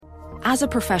As a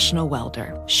professional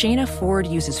welder, Shayna Ford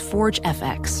uses Forge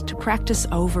FX to practice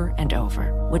over and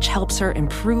over, which helps her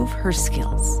improve her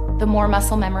skills. The more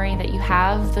muscle memory that you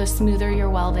have, the smoother your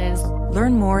weld is.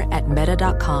 Learn more at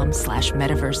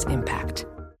meta.com/metaverseimpact.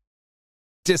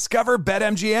 Discover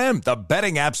BetMGM, the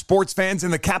betting app sports fans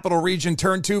in the capital region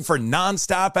turn to for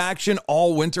nonstop action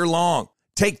all winter long.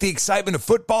 Take the excitement of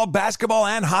football, basketball,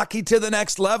 and hockey to the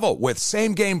next level with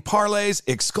same-game parlays,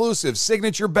 exclusive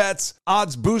signature bets,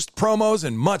 odds boost promos,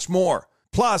 and much more.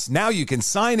 Plus, now you can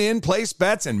sign in, place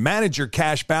bets, and manage your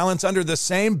cash balance under the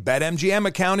same BetMGM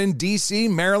account in D.C.,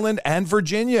 Maryland, and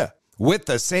Virginia. With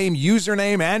the same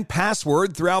username and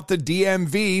password throughout the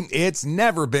DMV, it's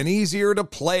never been easier to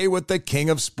play with the king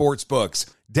of sportsbooks.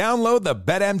 Download the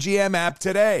BetMGM app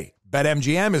today.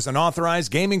 BetMGM is an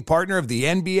authorized gaming partner of the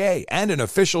NBA and an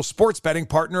official sports betting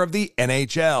partner of the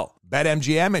NHL.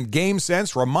 BetMGM and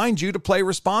GameSense remind you to play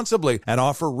responsibly and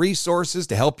offer resources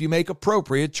to help you make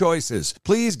appropriate choices.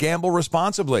 Please gamble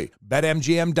responsibly.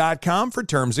 BetMGM.com for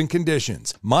terms and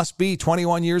conditions. Must be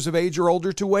 21 years of age or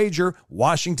older to wager.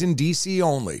 Washington, D.C.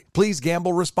 only. Please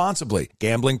gamble responsibly.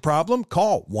 Gambling problem?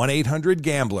 Call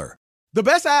 1-800-GAMBLER. The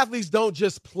best athletes don't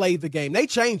just play the game. They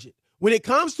change it. When it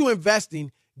comes to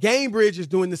investing, GameBridge is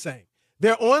doing the same.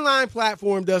 Their online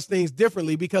platform does things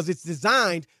differently because it's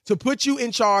designed to put you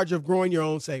in charge of growing your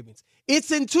own savings.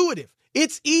 It's intuitive,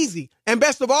 it's easy, and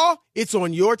best of all, it's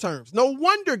on your terms. No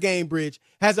wonder GameBridge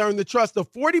has earned the trust of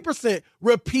 40%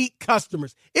 repeat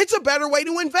customers. It's a better way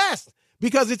to invest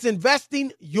because it's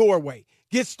investing your way.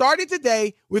 Get started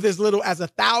today with as little as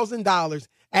 $1,000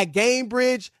 at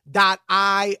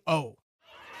GameBridge.io.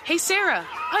 Hey, Sarah,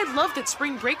 I loved that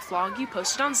spring break vlog you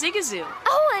posted on Zigazoo.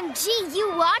 OMG,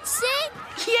 you watched it?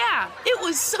 Yeah, it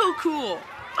was so cool.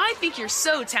 I think you're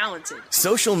so talented.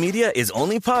 Social media is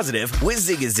only positive with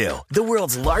Zigazoo, the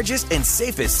world's largest and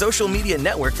safest social media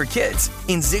network for kids.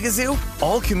 In Zigazoo,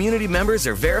 all community members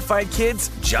are verified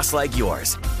kids just like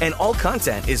yours, and all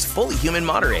content is fully human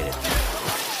moderated.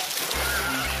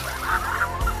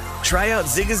 Try out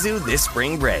Zigazoo this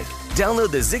spring break. Download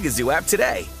the Zigazoo app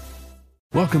today.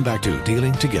 Welcome back to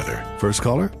Dealing Together. First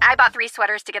caller? I bought 3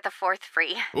 sweaters to get the 4th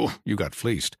free. Oh, you got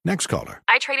fleeced. Next caller?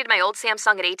 I traded my old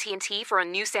Samsung at AT&T for a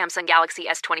new Samsung Galaxy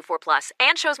S24 Plus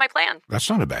and chose my plan. That's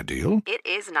not a bad deal. It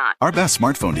is not. Our best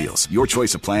smartphone deals. Your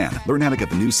choice of plan. Learn how to get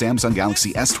the new Samsung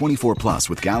Galaxy S24 Plus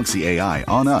with Galaxy AI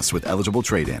on us with eligible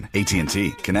trade-in.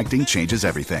 AT&T. Connecting changes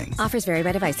everything. Offers vary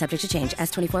by device. Subject to change.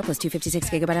 S24 plus 256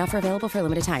 gigabyte offer available for a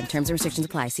limited time. Terms and restrictions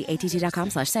apply. See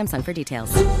att.com/Samsung for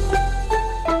details.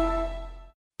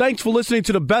 Thanks for listening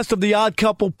to the Best of the Odd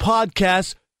Couple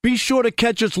podcast. Be sure to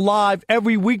catch us live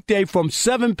every weekday from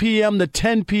 7 p.m. to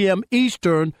 10 p.m.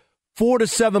 Eastern, 4 to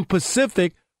 7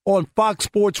 Pacific on Fox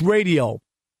Sports Radio.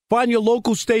 Find your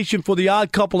local station for The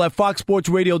Odd Couple at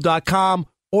foxsportsradio.com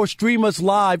or stream us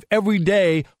live every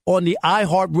day on the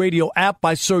iHeartRadio app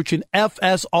by searching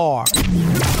FSR.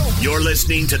 You're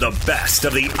listening to the Best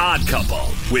of the Odd Couple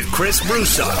with Chris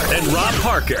Broussard and Rob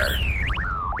Parker.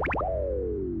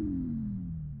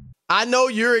 I know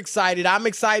you're excited. I'm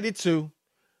excited too.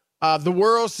 The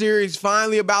World Series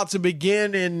finally about to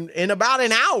begin in about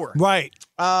an hour. Right.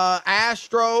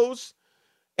 Astros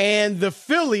and the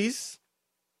Phillies.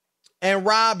 And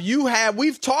Rob,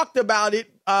 we've talked about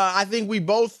it. I think we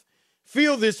both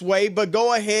feel this way, but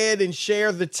go ahead and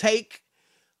share the take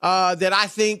that I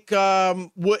think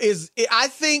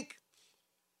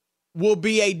will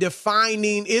be a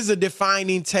defining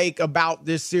take about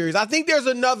this series. I think there's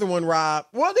another one, Rob.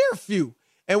 Well, there are a few,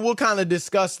 and we'll kind of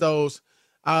discuss those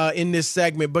in this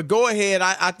segment. But go ahead.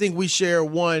 I think we share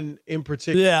one in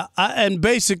particular. Yeah, and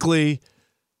basically,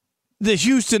 the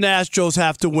Houston Astros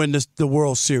have to win the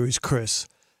World Series, Chris,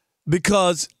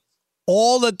 because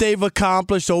all that they've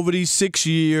accomplished over these 6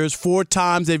 years, 4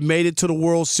 times they've made it to the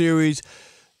World Series.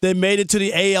 They made it to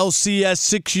the ALCS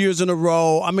 6 years in a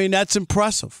row. I mean, that's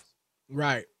impressive.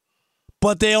 Right.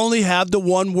 But they only have the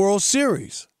one World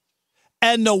Series.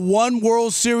 And the one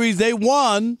World Series they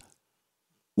won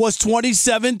was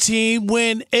 2017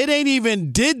 when it ain't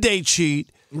even did they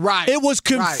cheat. Right. It was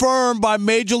confirmed by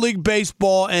Major League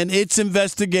Baseball and its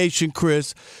investigation,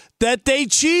 Chris, that they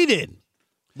cheated.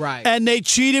 Right. And they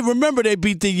cheated. Remember, they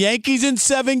beat the Yankees in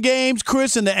 7 games,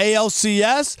 Chris, in the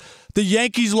ALCS. The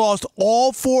Yankees lost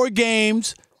all 4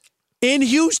 games in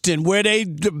Houston, where they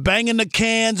banging the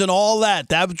cans and all that.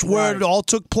 That's where it all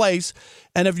took place.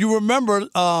 And if you remember,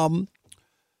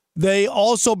 they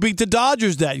also beat the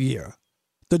Dodgers that year.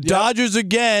 The Dodgers,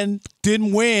 again,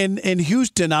 didn't win in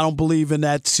Houston, I don't believe, in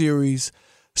that series.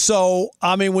 So,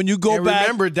 I mean, when you go back.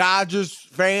 Remember, Dodgers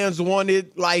fans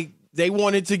wanted, like, they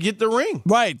wanted to get the ring.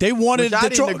 Right. They wanted. I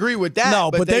didn't agree with that.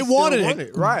 No, but they wanted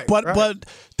it. Right. But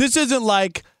this isn't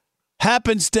like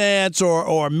happenstance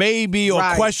or maybe or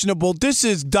questionable. This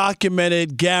is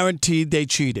documented, guaranteed they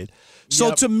cheated.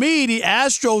 So to me, the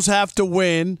Astros have to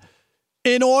win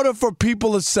in order for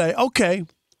people to say, okay,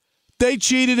 they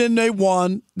cheated and they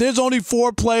won. There's only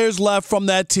 4 players left from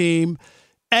that team,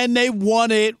 and they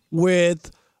won it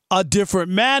with a different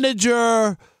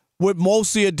manager, with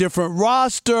mostly a different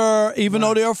roster, even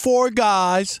though there are 4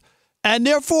 guys. And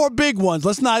there are 4 big ones.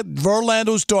 Let's not –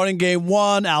 Verlander starting game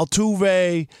 1,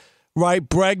 Altuve, right,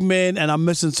 Bregman, and I'm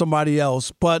missing somebody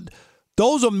else. But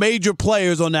those are major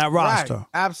players on that roster. Right.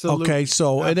 Absolutely. Okay,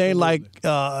 so it ain't like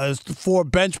 4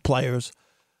 bench players.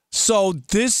 So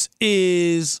this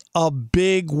is a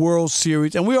big World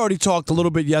Series. And we already talked a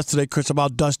little bit yesterday, Chris,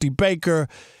 about Dusty Baker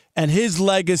and his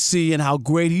legacy and how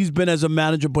great he's been as a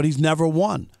manager, but he's never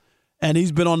won. And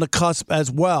he's been on the cusp as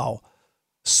well.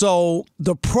 So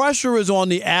the pressure is on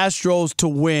the Astros to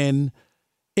win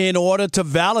in order to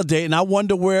validate. And I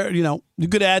wonder where, you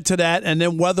could add to that, and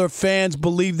then whether fans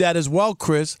believe that as well,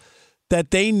 Chris,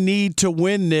 that they need to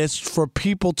win this for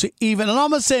people to even, and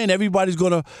I'm not saying everybody's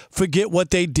going to forget what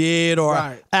they did or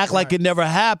act like it never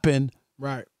happened.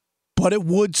 Right. But it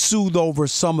would soothe over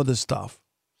some of the stuff.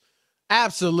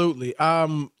 Absolutely.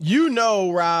 Rob,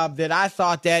 that I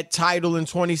thought that title in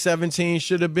 2017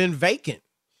 should have been vacant.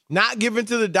 Not given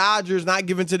to the Dodgers, not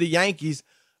given to the Yankees,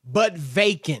 but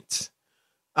vacant.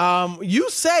 You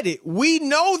said it. We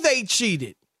know they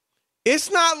cheated.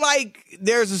 It's not like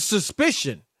there's a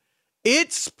suspicion.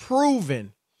 It's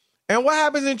proven. And what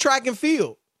happens in track and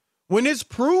field? When it's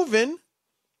proven,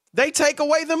 they take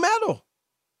away the medal.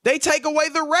 They take away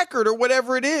the record or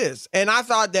whatever it is. And I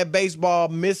thought that baseball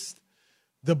missed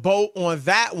the boat on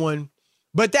that one.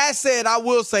 But that said, I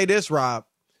will say this, Rob.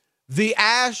 The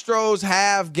Astros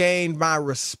have gained my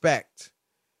respect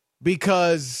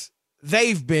because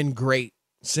they've been great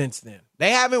since then.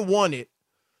 They haven't won it,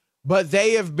 but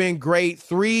they have been great.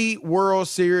 3 World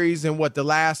Series in the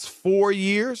last 4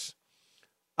 years?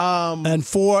 And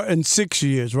 4 and 6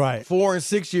 years, right. 4 and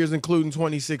 6 years, including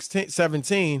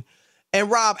 2017.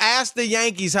 And, Rob, ask the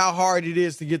Yankees how hard it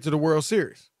is to get to the World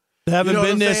Series. They haven't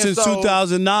been there since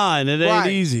 2009. It ain't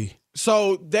easy.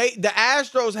 So the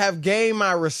Astros have gained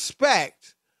my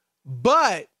respect,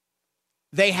 but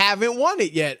they haven't won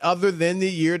it yet other than the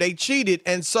year they cheated.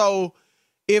 And so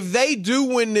if they do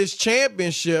win this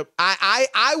championship,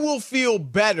 I will feel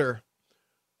better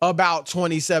about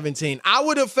 2017. I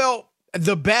would have felt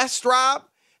the best, Rob,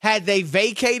 had they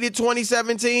vacated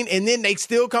 2017 and then they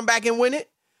still come back and win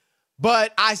it.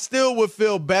 But I still would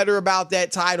feel better about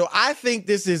that title. I think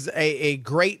this is a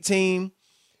great team.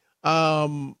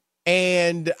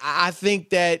 And I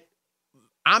think that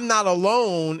I'm not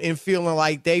alone in feeling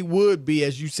like they would be,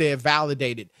 as you said,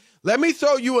 validated. Let me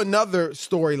throw you another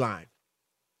storyline.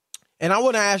 And I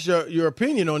want to ask your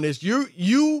opinion on this.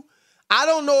 I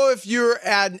don't know if you're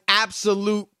an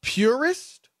absolute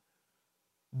purist,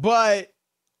 but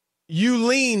you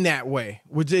lean that way.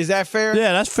 Is that fair?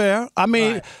 Yeah, that's fair. I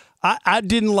mean, I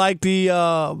didn't like the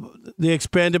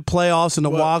expanded playoffs and the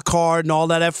wild card and all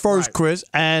that at first, Chris.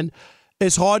 And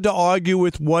it's hard to argue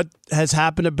with what has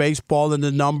happened to baseball and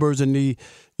the numbers and the,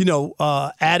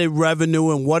 added revenue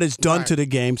and what it's done to the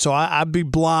game. So I'd be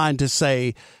blind to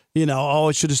say,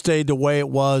 it should have stayed the way it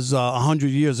was 100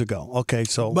 years ago. Okay,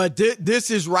 so. But this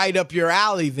is right up your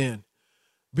alley then.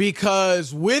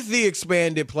 Because with the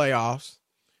expanded playoffs,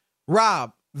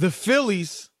 Rob, the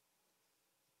Phillies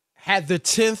had the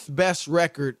 10th best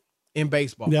record in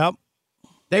baseball. Yep.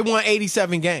 They won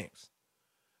 87 games.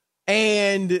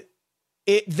 And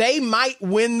they might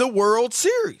win the World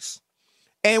Series.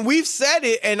 And we've said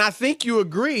it, and I think you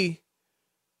agree.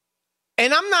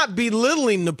 And I'm not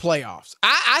belittling the playoffs.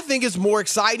 I think it's more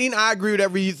exciting. I agree with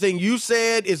everything you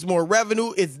said. It's more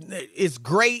revenue. It's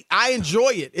great. I enjoy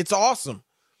it. It's awesome.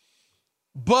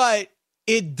 But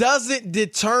it doesn't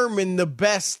determine the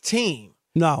best team.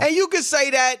 No. And you could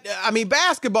say that,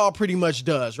 basketball pretty much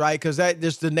does, right? Because that's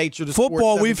just the nature of the sport.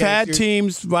 Football, we've had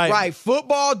teams, right. Right.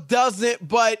 Football doesn't,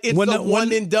 but it's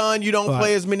one and done. You don't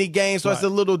play as many games, so it's a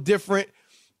little different.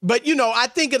 But, I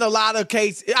think in a lot of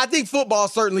cases, I think football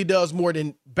certainly does more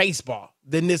than baseball,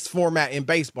 than this format in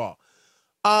baseball.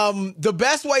 The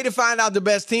best way to find out the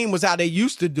best team was how they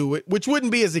used to do it, which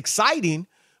wouldn't be as exciting,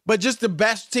 but just the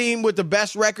best team with the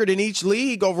best record in each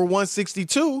league over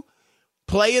 162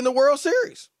 play in the World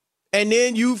Series. And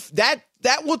then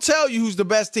that will tell you who's the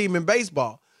best team in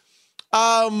baseball.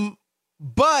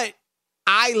 But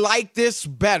I like this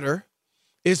better.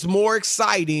 It's more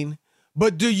exciting.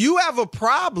 But do you have a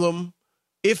problem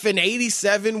if an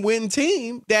 87-win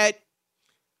team that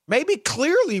maybe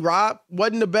clearly, Rob,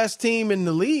 wasn't the best team in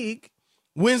the league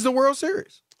wins the World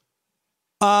Series?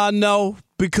 No,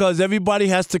 because everybody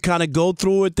has to kind of go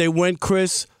through it. They went,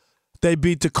 Chris. They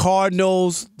beat the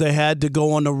Cardinals. They had to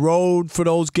go on the road for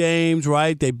those games,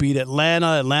 right? They beat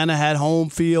Atlanta. Atlanta had home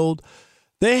field.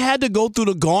 They had to go through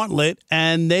the gauntlet,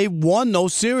 and they won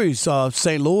those series.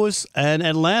 St. Louis and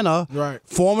Atlanta, right,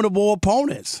 formidable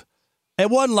opponents. It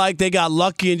wasn't like they got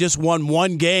lucky and just won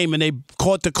one game and they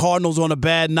caught the Cardinals on a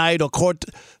bad night or caught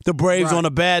the Braves on a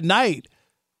bad night.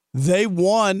 They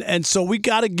won, and so we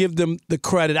got to give them the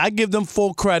credit. I give them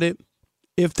full credit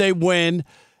if they win.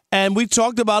 And we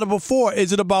talked about it before.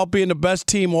 Is it about being the best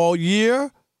team all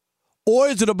year, or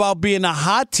is it about being a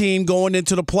hot team going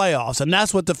into the playoffs? And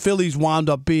that's what the Phillies wound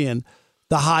up being,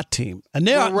 the hot team. And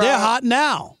they're hot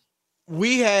now.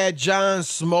 We had John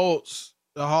Smoltz,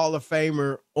 the Hall of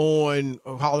Famer,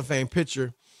 Hall of Fame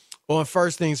pitcher, on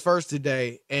First Things First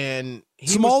today. And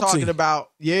he was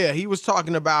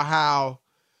talking about how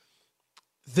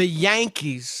the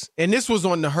Yankees, and this was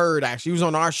on The Herd, actually. He was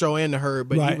on our show and The Herd,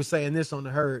 but he was saying this on The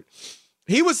Herd.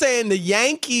 He was saying the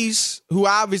Yankees, who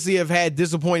obviously have had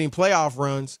disappointing playoff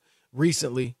runs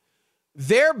recently,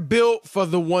 they're built for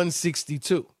the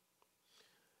 162.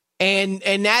 And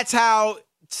that's how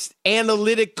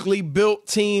analytically built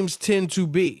teams tend to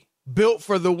be, built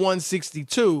for the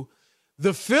 162.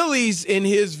 The Phillies, in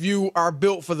his view, are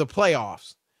built for the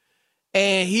playoffs.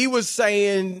 And he was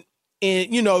saying,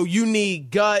 you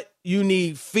need gut, you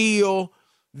need feel.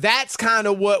 That's kind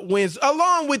of what wins,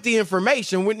 along with the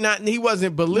information. He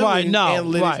wasn't belittling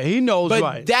analytics. Right, he knows,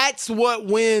 but that's what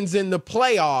wins in the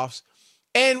playoffs.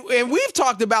 And we've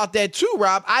talked about that too,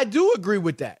 Rob. I do agree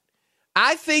with that.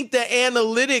 I think the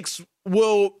analytics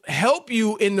will help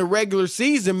you in the regular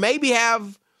season, maybe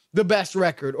have the best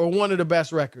record or one of the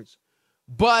best records.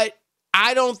 But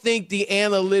I don't think the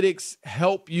analytics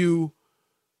help you,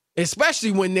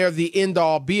 especially when they're the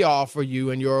end-all, be-all for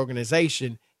you and your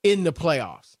organization in the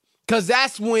playoffs. Because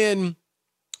that's when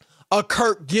a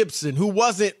Kirk Gibson, who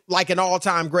wasn't like an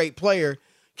all-time great player,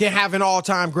 can have an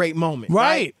all-time great moment.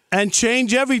 Right. And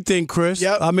change everything, Chris.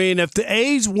 Yep. I mean, if the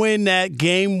A's win that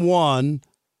game one,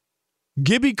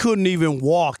 Gibby couldn't even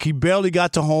walk. He barely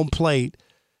got to home plate.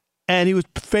 And he was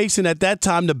facing, at that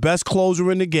time, the best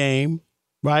closer in the game,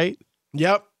 right?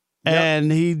 Yep.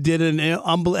 And he did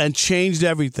and changed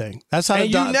everything. That's how.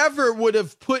 And you never would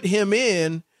have put him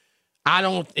in.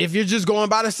 If you're just going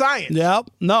by the science.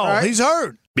 Yep. No, right? He's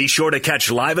hurt. Be sure to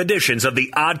catch live editions of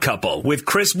The Odd Couple with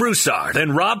Chris Broussard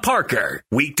and Rob Parker.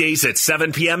 Weekdays at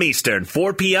 7 p.m. Eastern,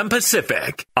 4 p.m.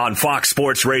 Pacific on Fox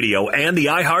Sports Radio and the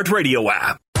iHeartRadio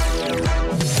app.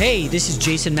 Hey, this is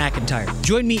Jason McIntyre.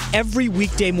 Join me every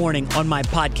weekday morning on my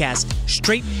podcast,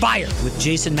 Straight Fire with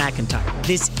Jason McIntyre.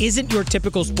 This isn't your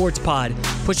typical sports pod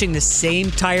pushing the same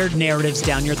tired narratives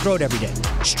down your throat every day.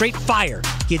 Straight Fire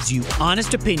gives you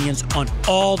honest opinions on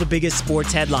all the biggest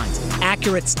sports headlines,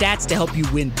 accurate stats to help you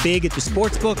win big at the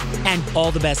sportsbook, and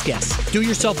all the best guests. Do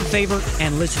yourself a favor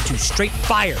and listen to Straight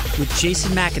Fire with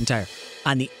Jason McIntyre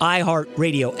on the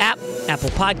iHeartRadio app, Apple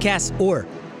Podcasts, or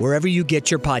wherever you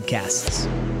get your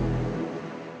podcasts.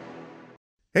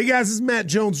 Hey guys, this is Matt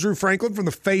Jones, Drew Franklin from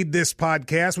the Fade This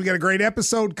podcast. We got a great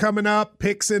episode coming up,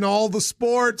 picks in all the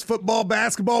sports, football,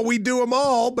 basketball, we do them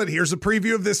all, but here's a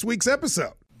preview of this week's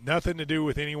episode. Nothing to do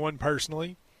with anyone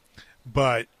personally,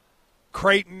 but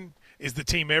Creighton is the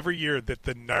team every year that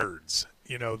the nerds,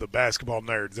 the basketball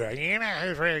nerds, they're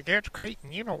like, get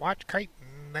Creighton, watch Creighton.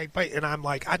 They play, and I'm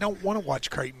like, I don't want to watch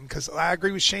Creighton because I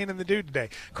agree with Shannon the dude today.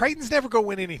 Creighton's never going to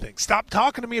win anything. Stop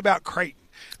talking to me about Creighton.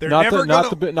 They're not never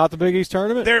not the Big East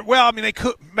tournament. They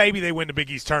could maybe they win the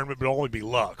Big East tournament, but it'll only be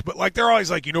luck. But they're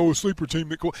always like, a sleeper team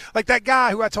that cool. Like that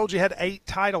guy who I told you had 8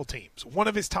 title teams. One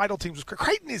of his title teams was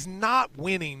Creighton is not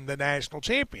winning the national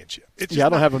championship. I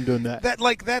don't have them doing that.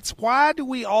 That's why do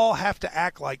we all have to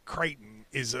act like Creighton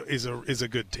is a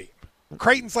good team?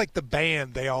 Creighton's like the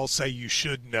band they all say you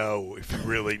should know if you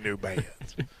really knew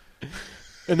bands.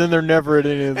 And then they're never at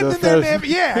any of those.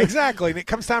 Yeah, exactly. And it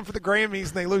comes time for the Grammys,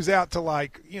 and they lose out to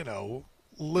Lil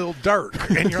Durk,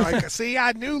 and you're like, "See,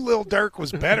 I knew Lil Durk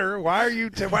was better. Why are you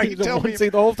telling me?" The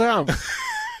whole time.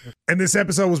 And this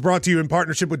episode was brought to you in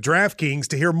partnership with DraftKings.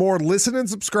 To hear more, listen and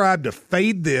subscribe to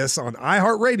Fade This on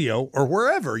iHeartRadio or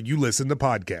wherever you listen to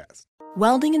podcasts.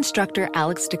 Welding instructor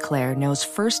Alex DeClaire knows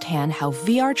firsthand how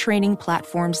VR training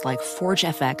platforms like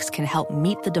ForgeFX can help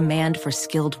meet the demand for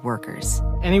skilled workers.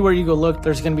 Anywhere you go look,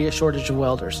 there's going to be a shortage of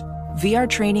welders. VR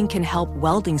training can help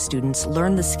welding students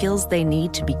learn the skills they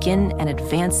need to begin and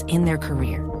advance in their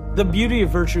career. The beauty of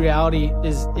virtual reality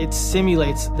is it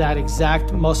simulates that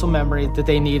exact muscle memory that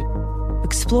they need.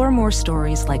 Explore more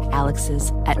stories like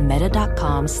Alex's at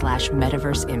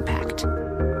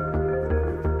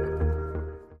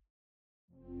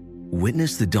meta.com/metaverseimpact.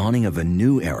 Witness the dawning of a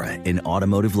new era in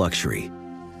automotive luxury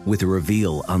with a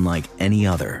reveal unlike any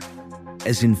other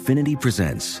as Infiniti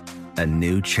presents a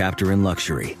new chapter in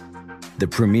luxury, the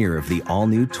premiere of the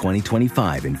all-new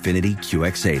 2025 Infiniti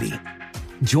QX80.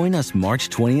 Join us March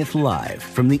 20th live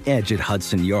from the Edge at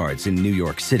Hudson Yards in New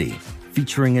York City,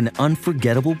 featuring an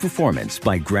unforgettable performance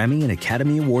by Grammy and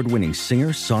Academy Award-winning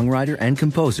singer, songwriter, and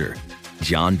composer,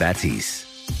 Jon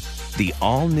Batiste. The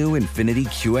all-new Infiniti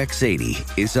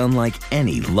QX80 is unlike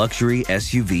any luxury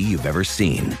SUV you've ever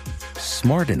seen.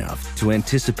 Smart enough to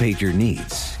anticipate your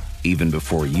needs, even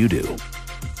before you do.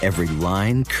 Every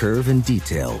line, curve, and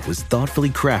detail was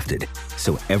thoughtfully crafted,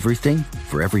 so everything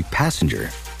for every passenger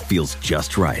feels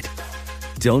just right.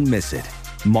 Don't miss it.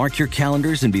 Mark your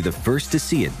calendars and be the first to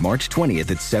see it March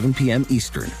 20th at 7 p.m.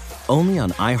 Eastern, only on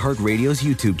iHeartRadio's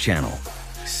YouTube channel.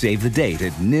 Save the date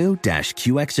at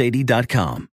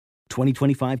new-QX80.com.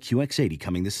 2025 QX80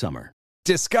 coming this summer.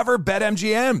 Discover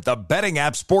BetMGM, the betting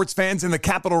app sports fans in the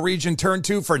capital region turn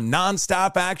to for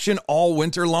nonstop action all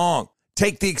winter long.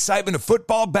 Take the excitement of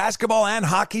football, basketball, and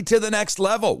hockey to the next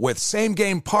level with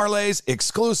same-game parlays,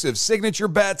 exclusive signature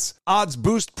bets, odds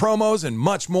boost promos, and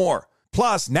much more.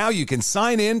 Plus, now you can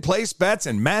sign in, place bets,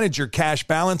 and manage your cash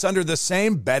balance under the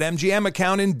same BetMGM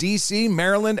account in D.C.,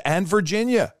 Maryland, and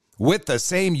Virginia. With the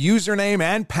same username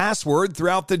and password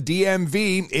throughout the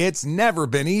DMV, it's never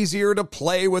been easier to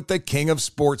play with the king of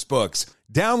sportsbooks.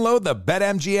 Download the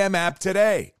BetMGM app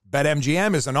today.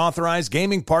 BetMGM is an authorized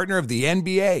gaming partner of the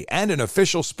NBA and an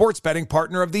official sports betting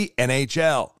partner of the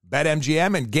NHL.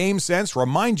 BetMGM and GameSense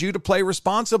remind you to play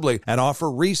responsibly and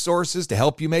offer resources to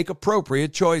help you make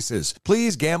appropriate choices.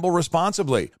 Please gamble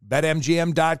responsibly.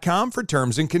 BetMGM.com for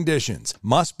terms and conditions.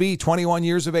 Must be 21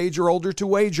 years of age or older to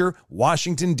wager.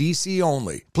 Washington, D.C.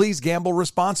 only. Please gamble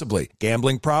responsibly.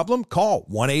 Gambling problem? Call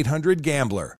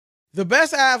 1-800-GAMBLER. The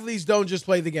best athletes don't just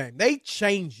play the game. They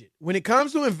change it. When it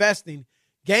comes to investing,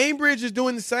 GameBridge is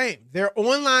doing the same. Their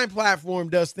online platform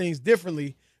does things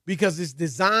differently because it's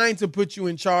designed to put you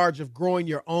in charge of growing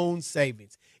your own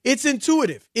savings. It's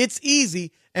intuitive, it's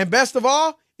easy, and best of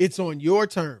all, it's on your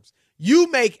terms. You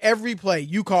make every play,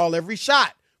 you call every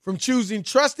shot, from choosing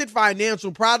trusted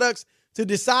financial products to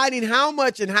deciding how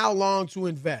much and how long to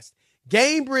invest.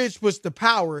 GameBridge puts the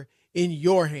power in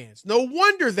your hands. No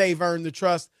wonder they've earned the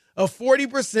trust of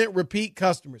 40% repeat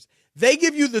customers. They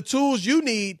give you the tools you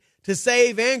need to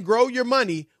save and grow your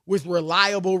money with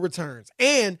reliable returns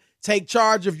and take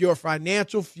charge of your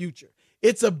financial future.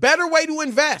 It's a better way to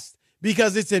invest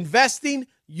because it's investing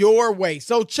your way.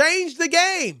 So change the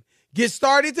game. Get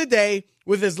started today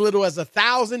with as little as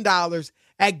 $1,000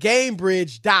 at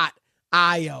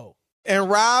GameBridge.io. And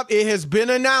Rob, it has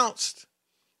been announced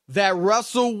that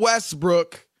Russell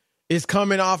Westbrook is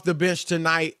coming off the bench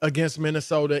tonight against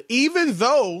Minnesota, even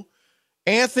though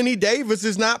Anthony Davis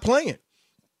is not playing.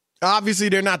 Obviously,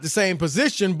 they're not the same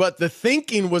position, but the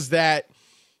thinking was that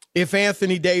if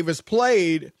Anthony Davis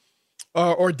played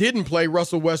or didn't play,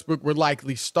 Russell Westbrook would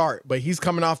likely start. But he's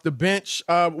coming off the bench.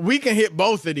 We can hit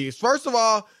both of these. First of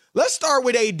all, let's start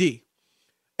with AD.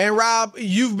 And, Rob,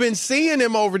 you've been seeing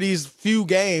him over these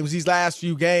last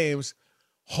few games,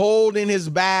 holding his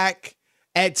back.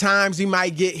 At times, he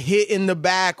might get hit in the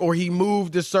back or he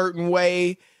moved a certain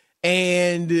way,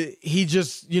 and he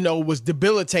just, was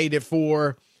debilitated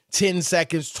for 10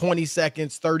 seconds, 20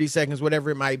 seconds, 30 seconds,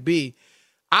 whatever it might be.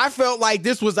 I felt like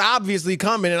this was obviously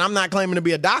coming, and I'm not claiming to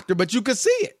be a doctor, but you could see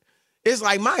it. It's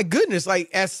like, my goodness, like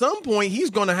at some point he's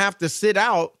going to have to sit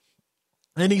out,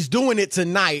 and he's doing it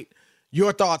tonight.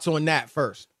 Your thoughts on that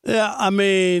first? Yeah, I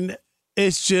mean,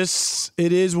 it is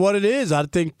what it is. I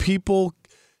think people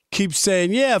keep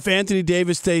saying, yeah, if Anthony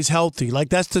Davis stays healthy, like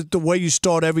that's the way you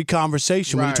start every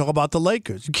conversation when you talk about the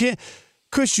Lakers. You can't,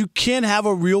 Chris, you can't have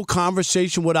a real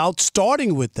conversation without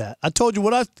starting with that. I told you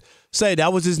what I say.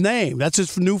 That was his name. That's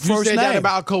his new first name. You said that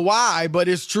about Kawhi, but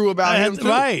it's true about him too.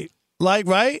 Right.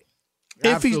 Right?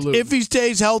 Absolutely. If he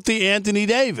stays healthy, Anthony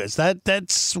Davis.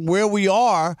 That's where we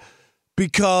are,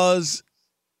 because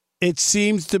it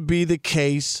seems to be the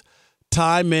case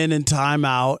time in and time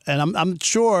out. And I'm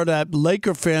sure that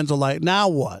Laker fans are like, now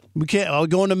what? We're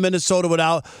going to Minnesota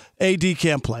without AD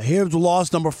can't play. Here's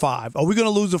loss number 5. Are we going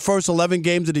to lose the first 11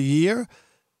 games of the year?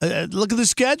 Look at the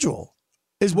schedule.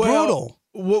 It's brutal.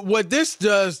 What this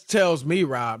tells me,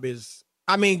 Rob, is,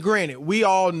 I mean, granted, we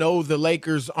all know the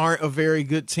Lakers aren't a very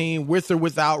good team with or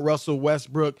without Russell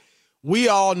Westbrook. We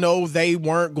all know they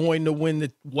weren't going to win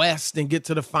the West and get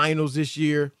to the finals this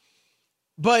year.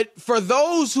 But for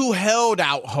those who held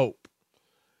out hope,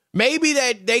 maybe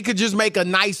that they could just make a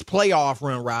nice playoff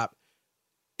run, Rob,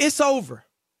 it's over.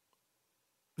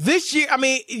 This year, I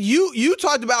mean, you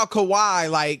talked about Kawhi,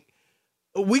 like,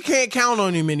 we can't count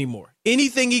on him anymore.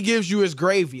 Anything he gives you is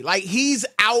gravy. Like, he's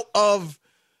out of,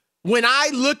 when I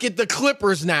look at the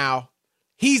Clippers now,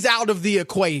 he's out of the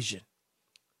equation.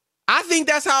 I think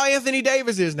that's how Anthony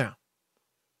Davis is now.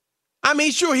 I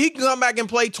mean, sure, he can come back and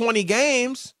play 20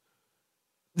 games,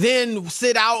 then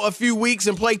sit out a few weeks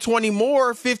and play 20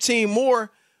 more, 15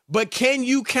 more. But can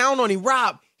you count on him?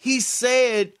 Rob, he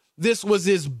said this was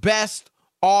his best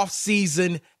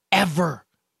offseason ever.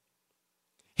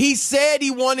 He said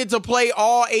he wanted to play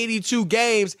all 82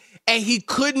 games, and he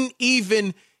couldn't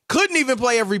even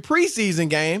play every preseason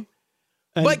game,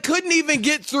 but couldn't even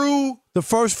get through the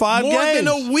first 5 games. More than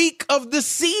a week of the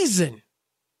season.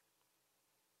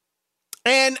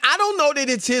 And I don't know that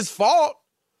it's his fault.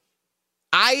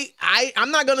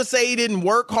 I'm not going to say he didn't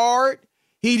work hard.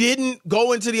 He didn't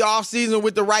go into the offseason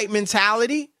with the right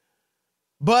mentality,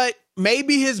 but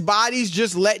maybe his body's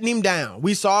just letting him down.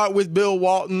 We saw it with Bill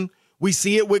Walton. We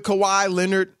see it with Kawhi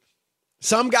Leonard.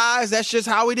 Some guys, that's just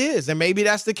how it is. And maybe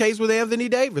that's the case with Anthony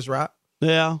Davis, right?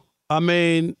 Yeah. I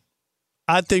mean,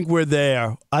 I think we're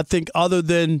there. I think other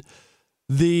than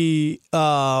the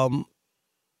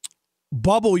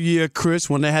bubble year, Chris,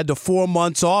 when they had the 4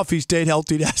 months off, he stayed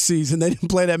healthy that season. They didn't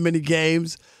play that many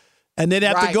games. And they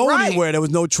didn't have to go anywhere. There was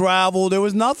no travel. There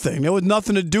was nothing. There was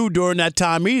nothing to do during that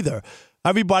time either.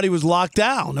 Everybody was locked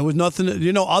down. There was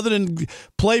nothing, other than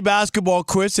play basketball,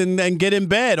 Chris, and get in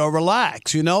bed or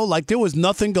relax, Like there was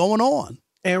nothing going on.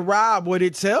 And Rob, what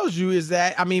it tells you is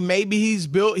that, I mean, maybe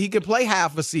he could play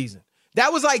half a season.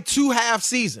 That was like 2 half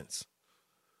seasons,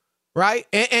 right?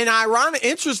 And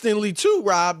interestingly too,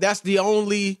 Rob, that's the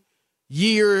only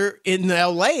year in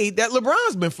L.A. that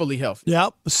LeBron's been fully healthy.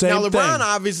 Yep, same thing. Now, LeBron thing.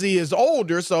 Obviously is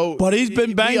older, so. But he's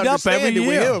been banged up every year.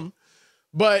 With him.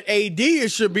 But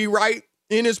AD should be right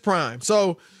in his prime.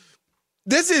 So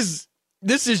this is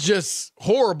just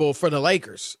horrible for the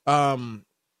Lakers. I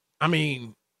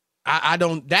mean, I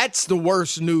don't, that's the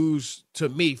worst news to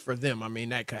me for them. I mean,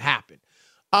 that could happen.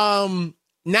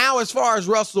 Now, as far as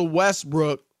Russell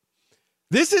Westbrook,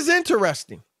 this is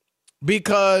interesting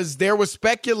because there was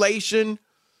speculation.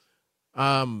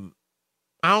 I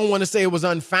don't want to say it was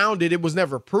unfounded. It was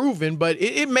never proven, but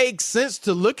it makes sense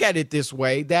to look at it this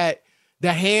way, that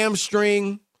the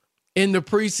hamstring in the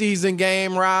preseason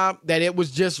game, Rob, that it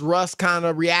was just Russ kind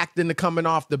of reacting to coming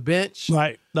off the bench.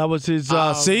 Right. That was his,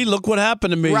 see, look what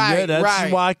happened to me. Right, yeah,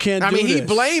 that's why I can't do this. He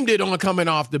blamed it on coming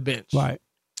off the bench. Right.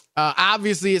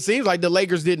 Obviously, it seems like the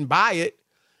Lakers didn't buy it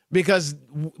because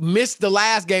missed the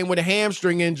last game with a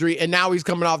hamstring injury, and now he's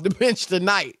coming off the bench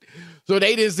tonight. So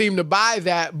they didn't seem to buy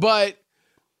that. But,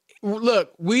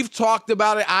 look, we've talked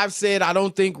about it. I've said I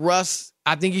don't think Russ,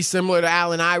 I think he's similar to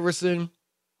Allen Iverson.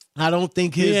 I don't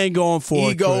think his he ain't going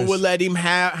for ego it, would let him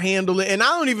handle it. And I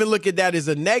don't even look at that as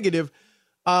a negative.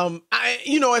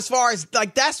 As far as,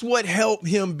 like, that's what helped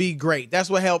him be great. That's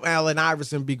what helped Allen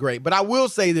Iverson be great. But I will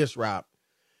say this, Rob.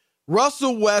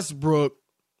 Russell Westbrook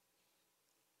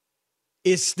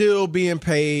is still being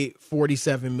paid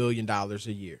 $47 million a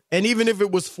year. And even if it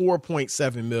was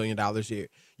 $4.7 million a year,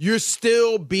 you're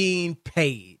still being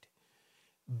paid.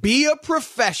 Be a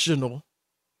professional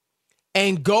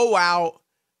and go out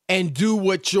and do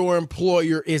what your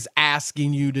employer is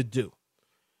asking you to do.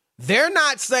 They're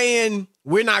not saying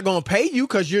we're not going to pay you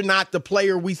because you're not the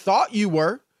player we thought you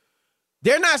were.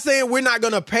 They're not saying we're not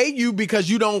going to pay you because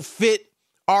you don't fit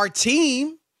our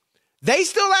team. They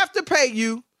still have to pay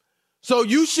you. So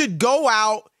you should go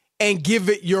out and give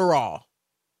it your all.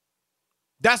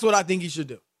 That's what I think you should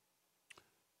do.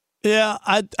 Yeah,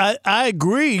 I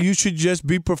agree. You should just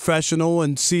be professional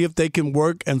and see if they can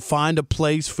work and find a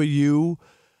place for you.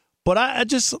 But I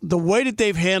just, the way that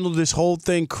they've handled this whole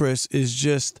thing, Chris, is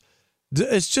just,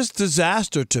 it's just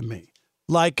disaster to me.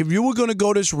 Like, if you were going to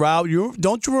go this route,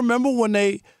 don't you remember when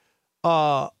they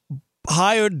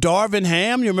hired Darvin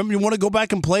Ham? You remember, you want to go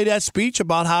back and play that speech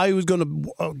about how he was going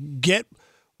to get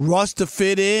Russ to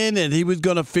fit in and he was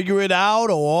going to figure it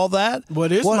out or all that? Well,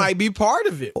 this might be part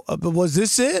of it. But was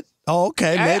this it? Oh,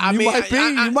 okay. Maybe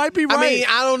you might be right. I mean,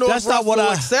 I don't know if Russ will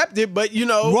accept it, but,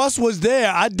 Russ was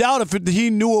there. I doubt if he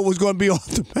knew it was going to be off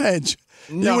the bench.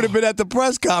 No. He would have been at the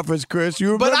press conference, Chris.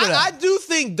 You remember that. But I do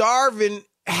think Darvin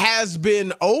has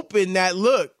been open that,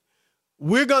 look,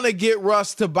 we're going to get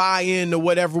Russ to buy into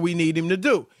whatever we need him to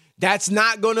do. That's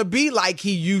not going to be like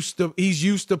he's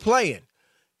used to playing.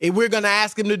 And we're going to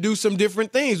ask him to do some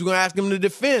different things. We're going to ask him to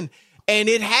defend. And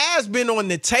it has been on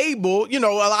the table. You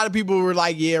know, a lot of people were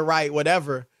like, yeah, right,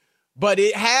 whatever. But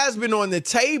it has been on the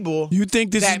table. You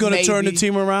think this is going to turn the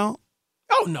team around?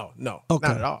 Oh, no, okay.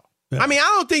 Not at all. Yeah. I mean,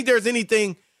 I don't think there's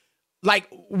anything like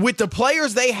with the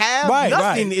players they have,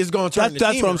 nothing is going to turn the team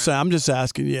That's what around. I'm saying. I'm just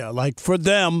asking, like for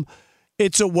them,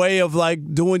 it's a way of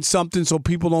like doing something so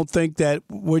people don't think that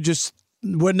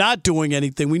we're not doing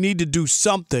anything. We need to do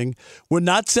something. We're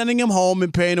not sending him home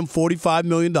and paying him $45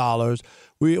 million.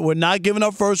 We're not giving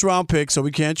up first-round picks, so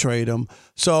we can't trade him.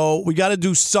 So we got to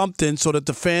do something so that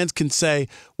the fans can say,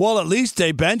 well, at least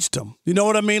they benched him. You know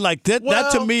what I mean? Like that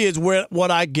to me is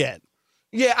what I get.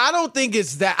 Yeah, I don't think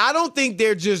it's that. I don't think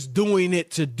they're just doing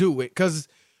it to do it. Because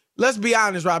let's be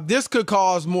honest, Rob, this could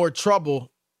cause more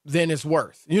trouble than it's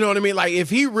worth. You know what I mean? Like if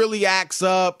he really acts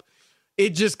up,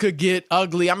 it just could get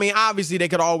ugly. I mean, obviously they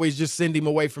could always just send him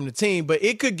away from the team, but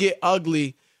it could get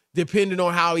ugly depending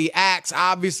on how he acts.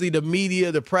 Obviously the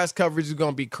media, the press coverage is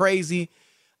going to be crazy.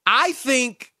 I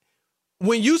think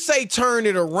when you say turn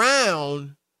it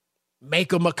around,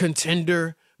 make him a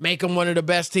contender, make him one of the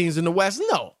best teams in the West,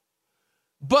 no.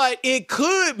 But it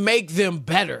could make them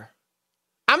better.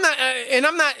 I'm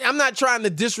not trying to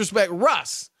disrespect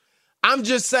Russ. I'm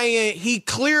just saying he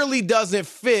clearly doesn't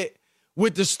fit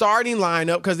with the starting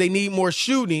lineup because they need more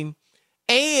shooting.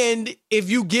 And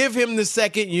if you give him the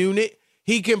second unit,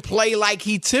 he can play like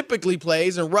he typically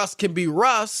plays, and Russ can be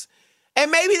Russ.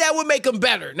 And maybe that would make him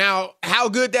better. Now, how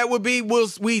good that would be,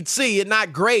 we'd see. It's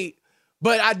not great,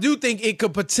 but I do think it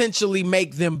could potentially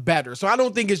make them better. So I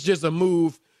don't think it's just a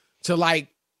move to like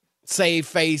save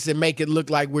face and make it look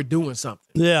like we're doing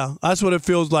something. Yeah, that's what it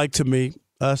feels like to me.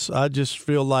 I just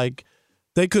feel like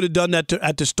they could have done that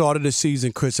at the start of the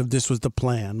season, Chris, if this was the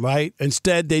plan, right?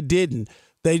 Instead, they didn't.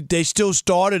 They still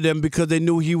started him because they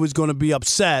knew he was going to be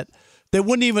upset. They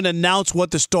wouldn't even announce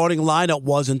what the starting lineup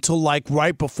was until like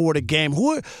right before the game.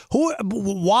 Why?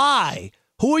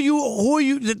 Who are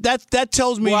you? That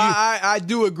tells me. Well, I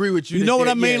do agree with you. You know what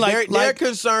I mean? Yeah, they're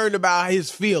concerned about his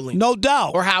feelings. No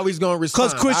doubt. Or how he's going to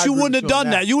respond. Because, Chris, you wouldn't have done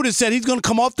that. You would have said he's going to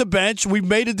come off the bench. We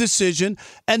made a decision,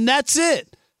 and that's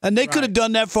it. And they could have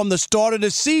done that from the start of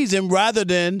the season rather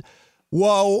than,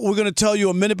 well, we're going to tell you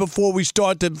a minute before we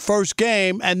start the first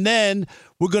game, and then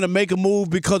we're going to make a move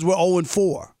because we're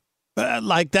 0-4.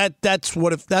 Like that. That's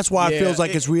why it feels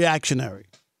like it's reactionary.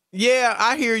 Yeah,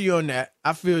 I hear you on that.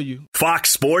 I feel you.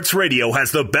 Fox Sports Radio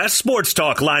has the best sports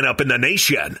talk lineup in the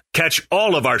nation. Catch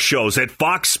all of our shows at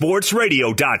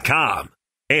foxsportsradio.com.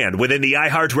 And within the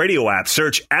iHeartRadio app,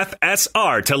 search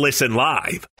FSR to listen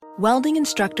live. Welding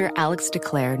instructor Alex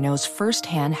DeClaire knows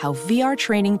firsthand how VR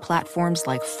training platforms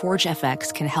like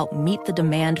ForgeFX can help meet the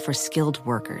demand for skilled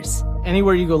workers.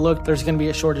 Anywhere you go look, there's going to be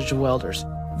a shortage of welders.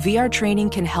 VR training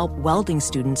can help welding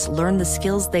students learn the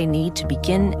skills they need to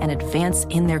begin and advance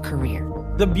in their career.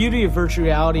 The beauty of virtual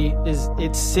reality is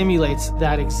it simulates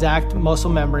that exact muscle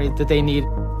memory that they need.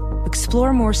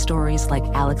 Explore more stories like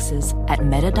Alex's at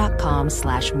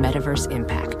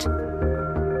meta.com/metaverseimpact.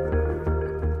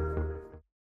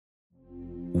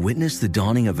 Witness the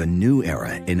dawning of a new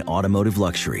era in automotive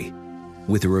luxury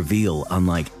with a reveal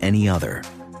unlike any other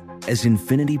as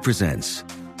Infiniti presents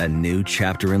a new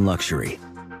chapter in luxury,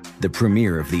 the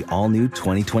premiere of the all-new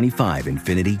 2025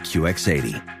 Infiniti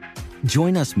QX80.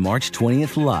 Join us March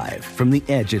 20th live from the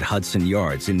Edge at Hudson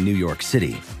Yards in New York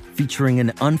City, featuring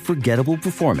an unforgettable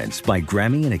performance by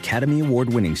Grammy and Academy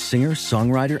Award-winning singer,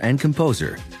 songwriter, and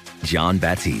composer, Jon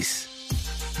Batiste.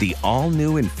 The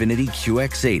all-new Infiniti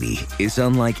QX80 is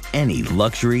unlike any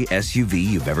luxury SUV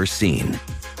you've ever seen.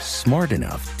 Smart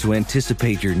enough to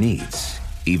anticipate your needs,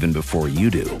 even before you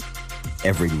do.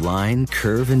 Every line,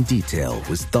 curve, and detail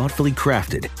was thoughtfully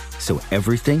crafted so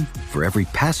everything for every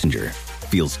passenger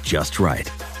feels just right.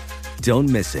 Don't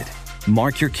miss it.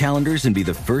 Mark your calendars and be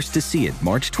the first to see it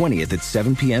March 20th at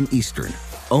 7 p.m. Eastern,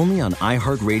 only on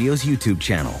iHeartRadio's YouTube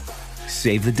channel.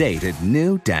 Save the date at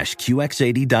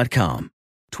new-QX80.com.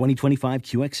 2025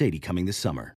 QX80 coming this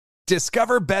summer.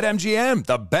 Discover BetMGM,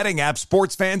 the betting app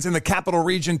sports fans in the capital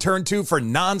region turn to for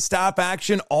nonstop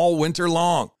action all winter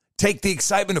long. Take the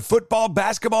excitement of football,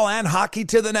 basketball, and hockey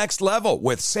to the next level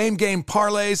with same-game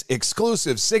parlays,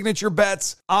 exclusive signature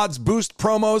bets, odds boost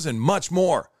promos, and much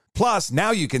more. Plus,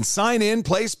 now you can sign in,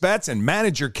 place bets, and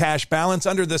manage your cash balance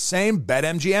under the same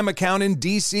BetMGM account in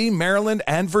D.C., Maryland,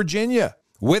 and Virginia.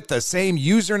 With the same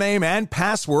username and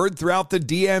password throughout the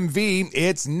DMV,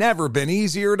 it's never been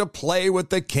easier to play with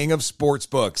the king of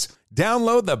sportsbooks.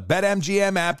 Download the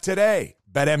BetMGM app today.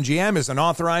 BetMGM is an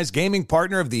authorized gaming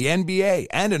partner of the NBA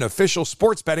and an official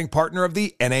sports betting partner of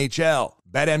the NHL.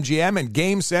 BetMGM and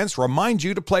GameSense remind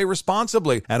you to play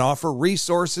responsibly and offer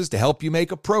resources to help you make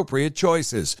appropriate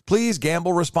choices. Please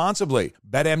gamble responsibly.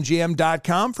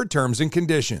 BetMGM.com for terms and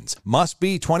conditions. Must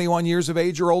be 21 years of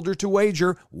age or older to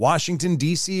wager. Washington,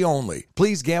 D.C. only.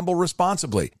 Please gamble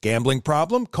responsibly. Gambling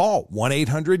problem? Call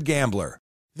 1-800-GAMBLER.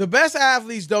 The best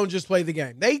athletes don't just play the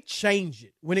game. They change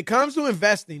it. When it comes to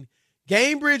investing,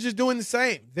 GameBridge is doing the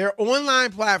same. Their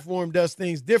online platform does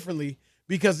things differently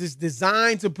because it's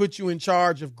designed to put you in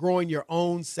charge of growing your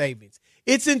own savings.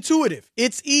 It's intuitive,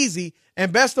 it's easy,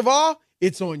 and best of all,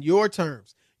 it's on your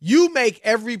terms. You make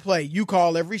every play, you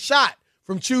call every shot,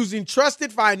 from choosing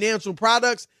trusted financial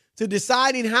products to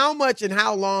deciding how much and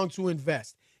how long to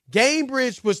invest.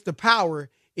 GameBridge puts the power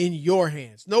in your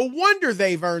hands. No wonder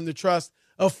they've earned the trust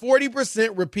of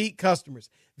 40% repeat customers.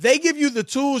 They give you the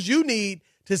tools you need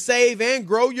to save and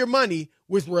grow your money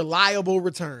with reliable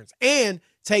returns and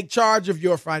take charge of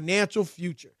your financial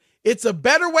future. It's a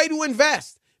better way to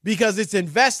invest because it's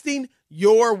investing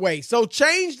your way. So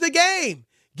change the game.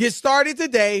 Get started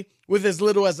today with as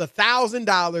little as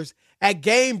 $1,000 at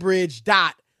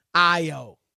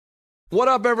GameBridge.io. What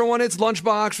up, everyone? It's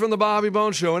Lunchbox from the Bobby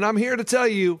Bones Show, and I'm here to tell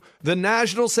you the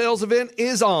national sales event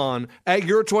is on at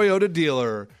your Toyota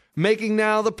dealer, making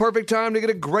now the perfect time to get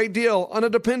a great deal on a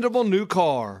dependable new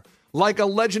car. Like a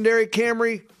legendary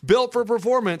Camry, built for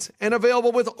performance and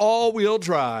available with all-wheel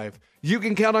drive. You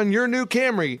can count on your new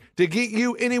Camry to get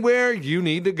you anywhere you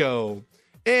need to go.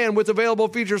 And with available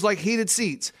features like heated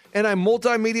seats and a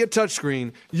multimedia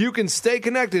touchscreen, you can stay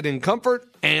connected in comfort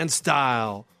and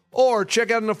style. Or check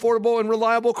out an affordable and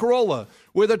reliable Corolla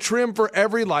with a trim for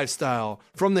every lifestyle.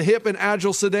 From the hip and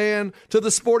agile sedan to the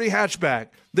sporty hatchback,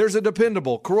 there's a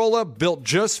dependable Corolla built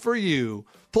just for you.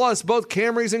 Plus, both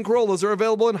Camrys and Corollas are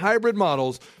available in hybrid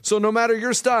models, so no matter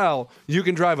your style, you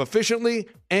can drive efficiently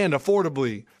and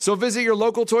affordably. So visit your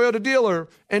local Toyota dealer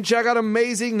and check out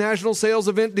amazing national sales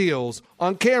event deals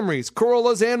on Camrys,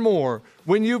 Corollas, and more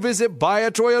when you visit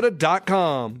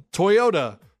buyatoyota.com.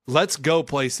 Toyota, let's go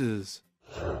places.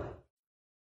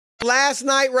 Last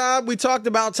night, Rob, we talked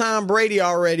about Tom Brady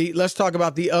already. Let's talk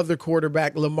about the other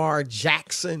quarterback, Lamar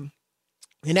Jackson.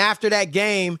 And after that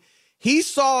game, he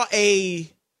saw a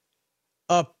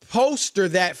poster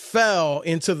that fell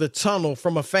into the tunnel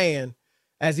from a fan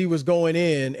as he was going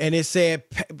in, and it said,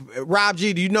 Rob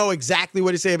G, do you know exactly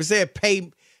what it said? It said,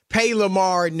 pay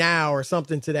Lamar now, or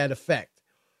something to that effect.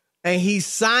 And he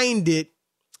signed it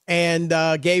and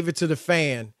gave it to the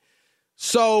fan.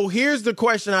 So here's the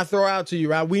question I throw out to you,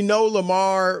 Rob. We know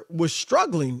Lamar was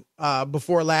struggling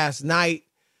before last night,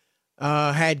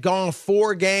 had gone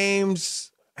 4 games,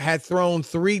 had thrown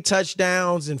 3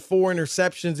 touchdowns and 4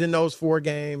 interceptions in those 4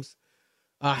 games,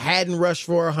 hadn't rushed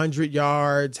for 100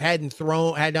 yards, had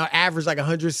averaged like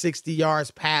 160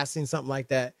 yards passing, something like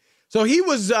that. So he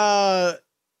was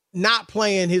not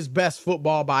playing his best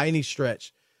football by any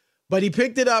stretch. But he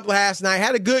picked it up last night,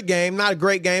 had a good game, not a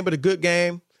great game, but a good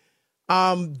game.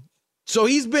 So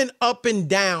he's been up and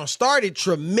down, started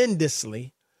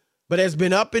tremendously, but has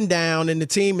been up and down, and the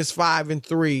team is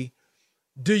 5-3.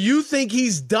 Do you think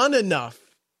he's done enough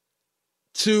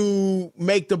to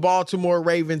make the Baltimore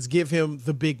Ravens give him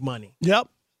the big money? Yep,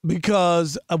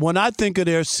 because when I think of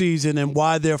their season and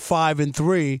why they're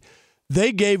 5-3,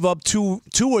 they gave up two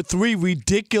or three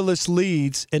ridiculous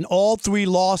leads in all 3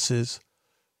 losses.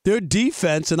 Their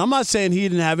defense, and I'm not saying he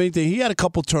didn't have anything. He had a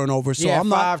couple turnovers. So I'm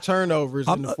 5 turnovers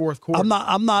in the fourth quarter.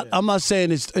 I'm not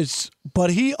saying it's but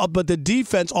the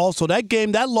defense also,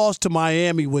 that loss to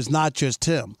Miami was not just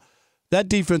him. That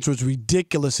defense was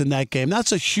ridiculous in that game.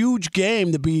 That's a huge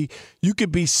game to be. You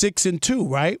could be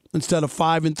 6-2, right, instead of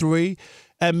 5-3,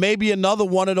 and maybe another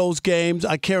one of those games.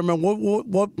 I can't remember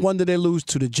what one did they lose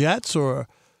to, the Jets, or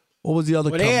what was the other?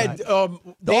 Well, they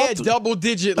had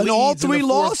double-digit leads in all 3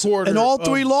 losses. In all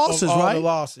 3 losses, all right? The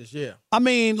losses, yeah. I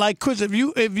mean, like, Chris, if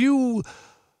you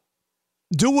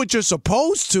do what you're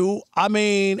supposed to, I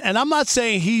mean, and I'm not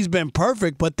saying he's been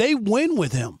perfect, but they win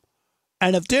with him.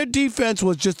 And if their defense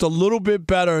was just a little bit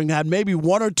better and had maybe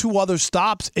 1 or 2 other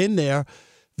stops in there,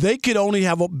 they could only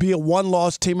be a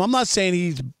 1-loss team. I'm not saying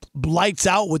he's lights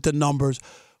out with the numbers,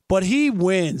 but he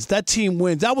wins. That team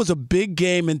wins. That was a big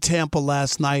game in Tampa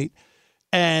last night,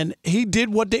 and he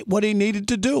did what he needed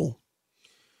to do.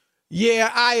 Yeah,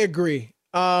 I agree.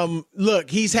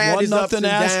 Look, he's had his ups and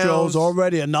downs. 1-0 Astros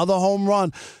already, another home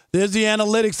run. There's the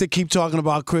analytics that keep talking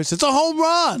about, Chris. It's a home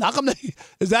run. How come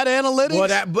is that analytics? Well,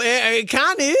 it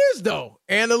kind of is, though.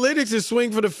 Analytics is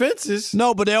swing for the fences.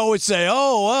 No, but they always say,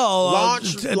 oh,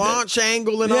 well. Launch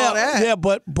angle and all that. Yeah,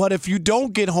 but if you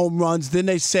don't get home runs, then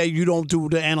they say you don't do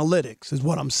the analytics, is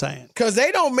what I'm saying. Because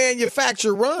they don't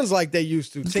manufacture runs like they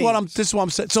used to. This is what I'm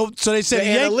saying. So they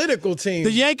say the analytical team.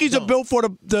 The Yankees are built for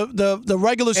the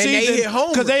regular season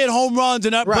because they hit home runs.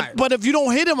 Right. But if you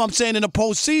don't hit them, I'm saying in the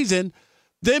postseason,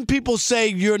 then people say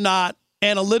you're not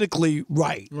analytically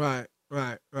right. Right.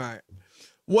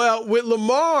 Well, with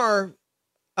Lamar,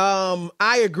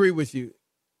 I agree with you.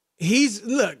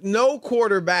 No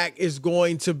quarterback is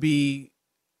going to be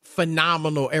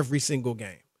phenomenal every single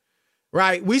game,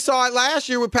 right? We saw it last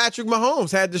year with Patrick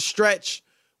Mahomes, had the stretch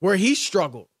where he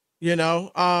struggled,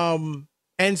 and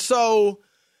so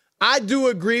I do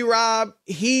agree, Rob.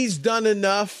 He's done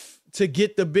enough to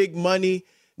get the big money.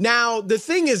 Now, the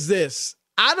thing is this.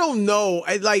 I don't know.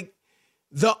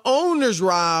 The owners,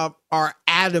 Rob, are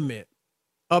adamant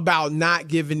about not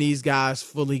giving these guys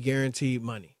fully guaranteed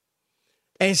money.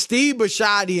 And Steve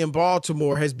Bisciotti in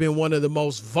Baltimore has been one of the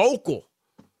most vocal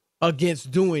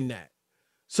against doing that.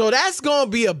 So that's going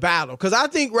to be a battle. Because I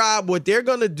think, Rob, what they're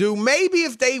going to do, maybe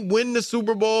if they win the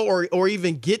Super Bowl or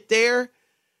even get there,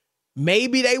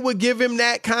 maybe they would give him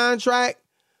that contract.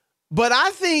 But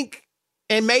I think,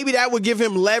 and maybe that would give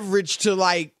him leverage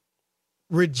to,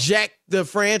 reject the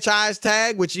franchise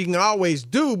tag, which he can always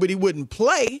do, but he wouldn't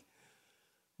play.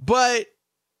 But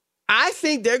I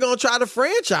think they're going to try to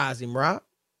franchise him, Rob.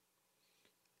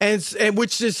 And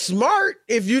which is smart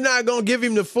if you're not going to give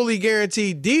him the fully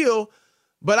guaranteed deal.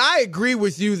 But I agree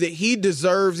with you that he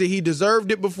deserves it. He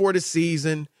deserved it before the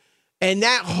season. And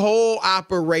that whole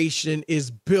operation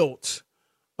is built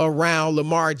around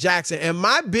Lamar Jackson. And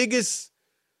my biggest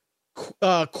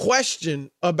question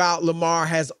about Lamar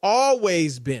has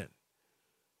always been,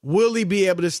 will he be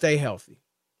able to stay healthy?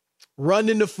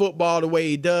 Running the football the way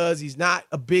he does. He's not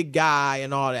a big guy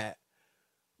and all that.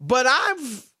 But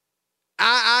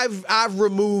I've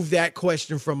removed that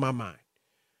question from my mind.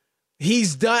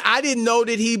 He's done. I didn't know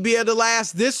that he'd be able to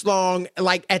last this long,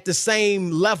 at the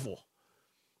same level,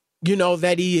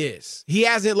 that he is. He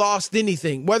hasn't lost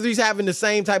anything. Whether he's having the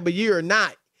same type of year or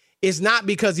not, it's not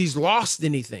because he's lost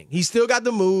anything. He's still got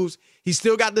the moves. He's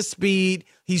still got the speed.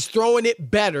 He's throwing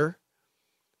it better.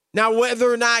 Now,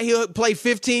 whether or not he'll play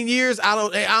 15 years, I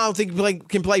don't think he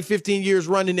can play 15 years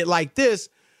running it like this.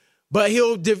 But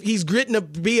he's gritting to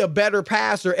be a better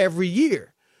passer every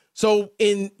year.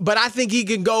 But I think he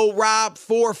can go, Rob,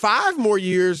 4 or 5 more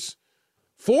years,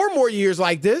 4 more years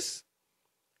like this.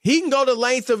 He can go the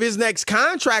length of his next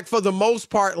contract for the most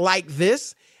part like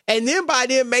this. And then by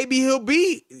then, maybe he'll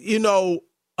be,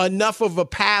 enough of a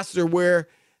passer where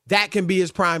that can be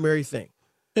his primary thing.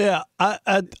 Yeah,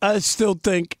 I still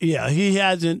think, he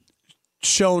hasn't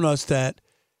shown us that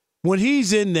when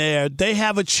he's in there, they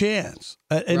have a chance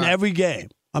in every game.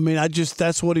 I mean,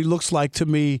 that's what he looks like to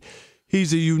me.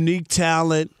 He's a unique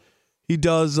talent. He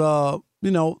does,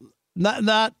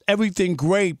 not everything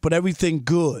great, but everything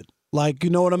good. You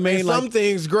know what I mean? And some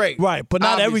things great. Right, but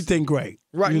not everything great.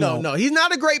 Right, no. He's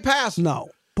not a great passer. No,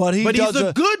 but he's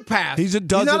a good passer. He's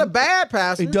not a bad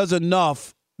passer. He does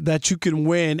enough that you can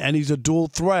win, and he's a dual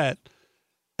threat.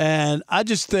 And I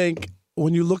just think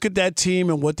when you look at that team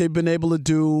and what they've been able to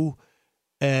do,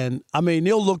 and,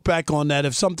 they'll look back on that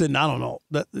if something, I don't know,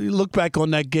 you look back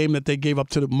on that game that they gave up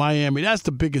to the Miami. That's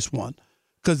the biggest one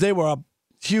because they were up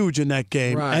huge in that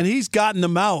game. Right. And he's gotten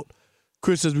them out,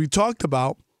 Chris, as we talked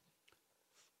about,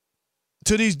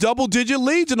 to these double-digit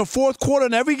leads in the fourth quarter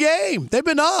in every game. They've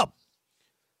been up.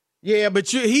 Yeah, but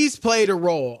he's played a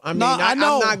role. I know. I'm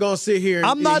not going to sit here.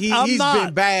 He's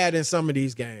been bad in some of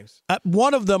these games.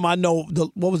 One of them, I know.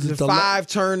 What was it? The 5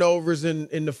 turnovers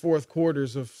in the fourth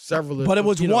quarters of several of them. But it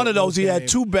was one of those. He had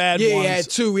 2 bad ones. Yeah, he had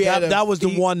 2. That was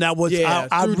the one that was. Yeah,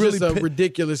 I really just a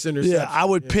ridiculous interception. Yeah, I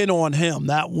would pin on him.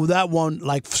 That one,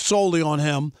 solely on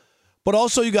him. But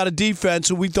also, you got a defense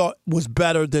who we thought was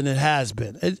better than it has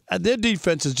been. Their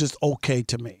defense is just okay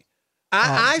to me.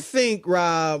 I think,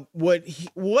 Rob, what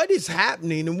is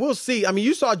happening, and we'll see.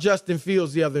 You saw Justin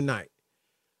Fields the other night.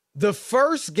 The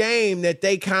first game that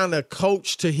they kind of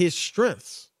coached to his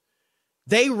strengths,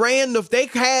 they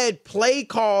had play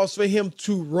calls for him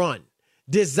to run,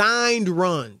 designed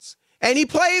runs, and he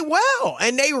played well.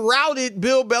 And they routed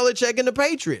Bill Belichick and the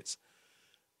Patriots.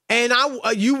 And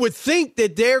you would think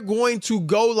that they're going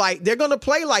to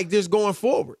play like this going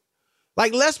forward.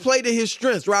 Let's play to his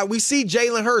strengths, right? We see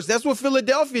Jalen Hurts. That's what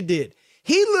Philadelphia did.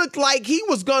 He looked like he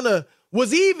was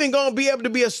even going to be able to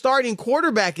be a starting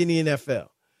quarterback in the NFL.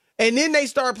 And then they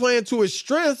start playing to his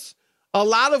strengths a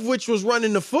lot of which was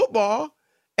running the football,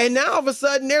 and now all of a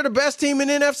sudden they're the best team in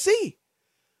NFC.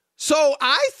 So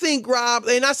I think, Rob,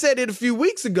 and I said it a few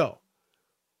weeks ago,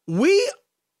 we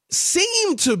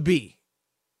seem to be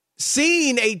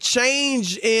seeing a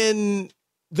change in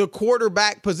the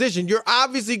quarterback position. You're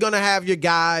obviously going to have your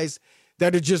guys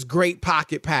that are just great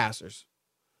pocket passers.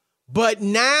 But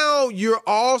now you're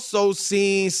also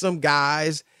seeing some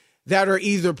guys that are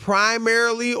either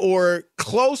primarily or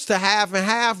close to half and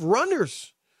half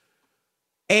runners.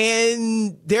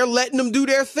 And they're letting them do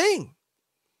their thing.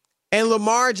 And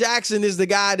Lamar Jackson is the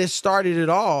guy that started it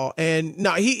all. And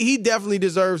no, he definitely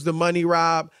deserves the money,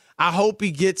 Rob. I hope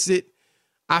he gets it.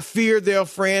 I fear they'll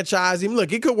franchise him.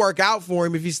 Look, it could work out for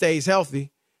him if he stays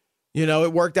healthy. You know,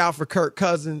 it worked out for Kirk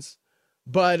Cousins.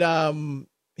 But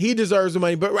he deserves the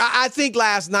money. But I think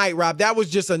last night, Rob, that was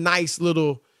just a nice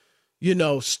little,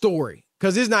 story.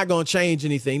 Because it's not going to change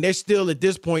anything. They still, at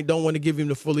this point, don't want to give him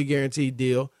the fully guaranteed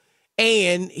deal.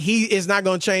 And he is not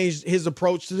going to change his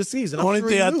approach to the season. The only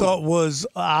thing I thought was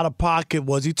out of pocket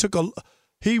was he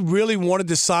really wanted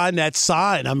to sign that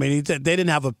sign. I mean, they didn't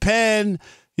have a pen.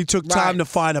 He took time to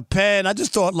find a pen. I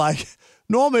just thought,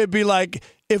 normally it'd be like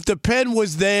if the pen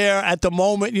was there at the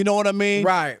moment, you know what I mean?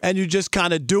 Right. And you just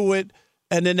kind of do it,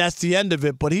 and then that's the end of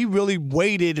it. But he really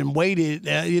waited and waited,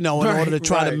 in order to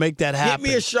try to make that happen.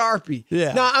 Get me a Sharpie.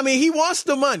 Yeah. No, I mean, he wants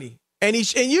the money. And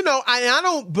I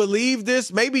don't believe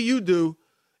this. Maybe you do.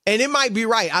 And it might be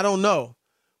right. I don't know.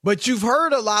 But you've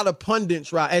heard a lot of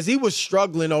pundits, right? As he was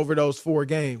struggling over those 4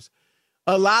 games,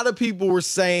 a lot of people were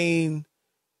saying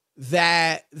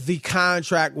that the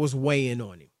contract was weighing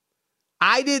on him.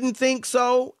 I didn't think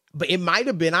so, but it might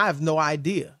have been. I have no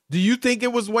idea. Do you think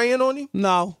it was weighing on him?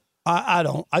 No, I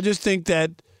don't. I just think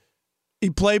that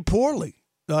he played poorly.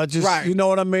 Right. You know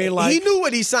what I mean? He knew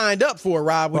what he signed up for,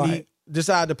 Rob, when he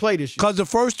decided to play this year. Because the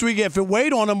first 3 games, if it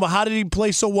weighed on him, but how did he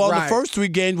play so well in the first 3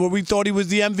 games where we thought he was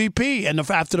the MVP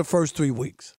after the first 3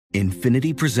 weeks?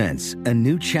 Infiniti presents a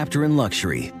new chapter in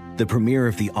luxury, the premiere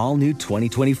of the all-new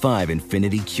 2025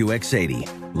 Infiniti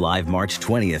QX80, live March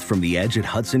 20th from the Edge at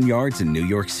Hudson Yards in New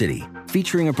York City,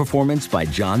 featuring a performance by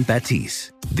John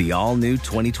Batiste. The all-new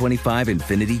 2025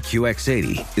 Infiniti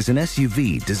QX80 is an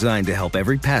SUV designed to help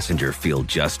every passenger feel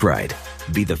just right.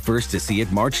 Be the first to see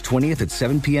it March 20th at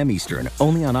 7 p.m. Eastern,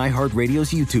 only on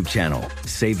iHeartRadio's YouTube channel.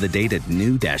 Save the date at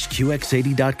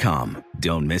new-QX80.com.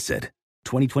 Don't miss it.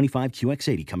 2025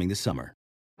 QX80 coming this summer.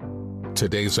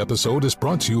 Today's episode is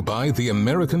brought to you by the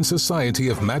American Society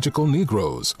of Magical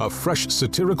Negroes, a fresh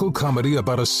satirical comedy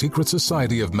about a secret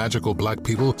society of magical black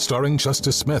people starring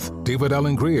Justice Smith, David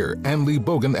Alan Grier, Ann Lee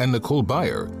Bogan, and Nicole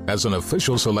Byer. As an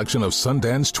official selection of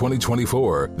Sundance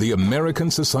 2024, the American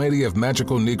Society of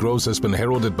Magical Negroes has been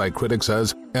heralded by critics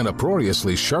as an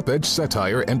uproariously sharp-edged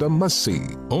satire and a must-see.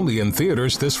 Only in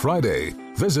theaters this Friday.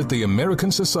 Visit the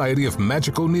American Society of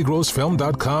Magical Negroes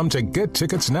Film.com to get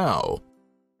tickets now.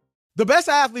 The best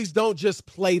athletes don't just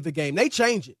play the game. They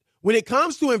change it. When it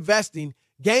comes to investing,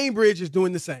 GameBridge is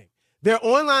doing the same. Their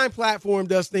online platform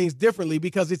does things differently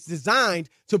because it's designed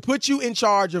to put you in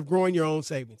charge of growing your own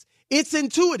savings. It's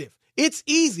intuitive. It's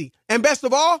easy. And best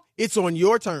of all, it's on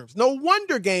your terms. No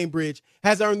wonder GameBridge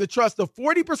has earned the trust of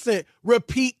 40%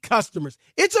 repeat customers.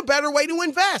 It's a better way to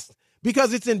invest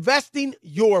because it's investing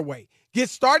your way. Get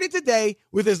started today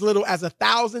with as little as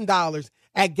 $1,000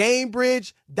 at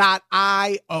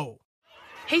GameBridge.io.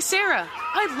 Hey, Sarah,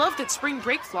 I love that spring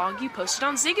break vlog you posted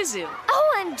on Zigazoo.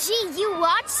 OMG, you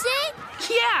watched it?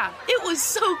 Yeah, it was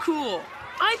so cool.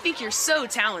 I think you're so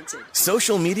talented.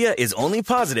 Social media is only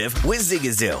positive with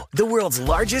Zigazoo, the world's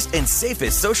largest and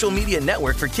safest social media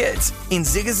network for kids. In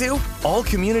Zigazoo, all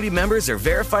community members are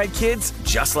verified kids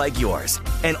just like yours,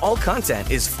 and all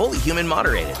content is fully human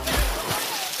moderated.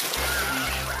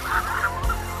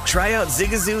 Try out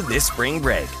Zigazoo this spring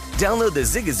break. Download the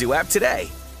Zigazoo app today.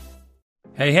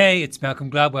 Hey, it's Malcolm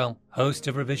Gladwell, host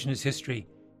of Revisionist History.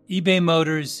 eBay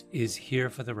Motors is here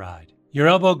for the ride. Your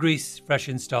elbow grease, fresh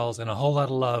installs, and a whole lot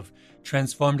of love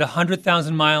transformed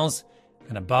 100,000 miles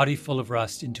and a body full of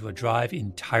rust into a drive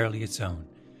entirely its own.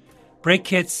 Brake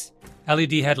kits,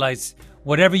 LED headlights,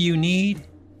 whatever you need,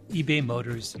 eBay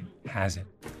Motors has it.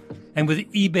 And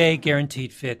with eBay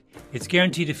Guaranteed Fit, it's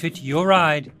guaranteed to fit your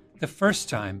ride the first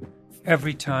time,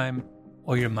 every time,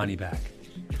 or your money back.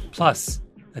 Plus,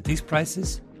 at these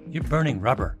prices, you're burning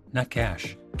rubber, not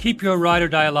cash. Keep your ride or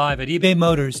die alive at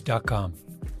ebaymotors.com.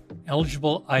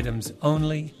 Eligible items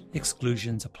only.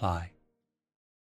 Exclusions apply.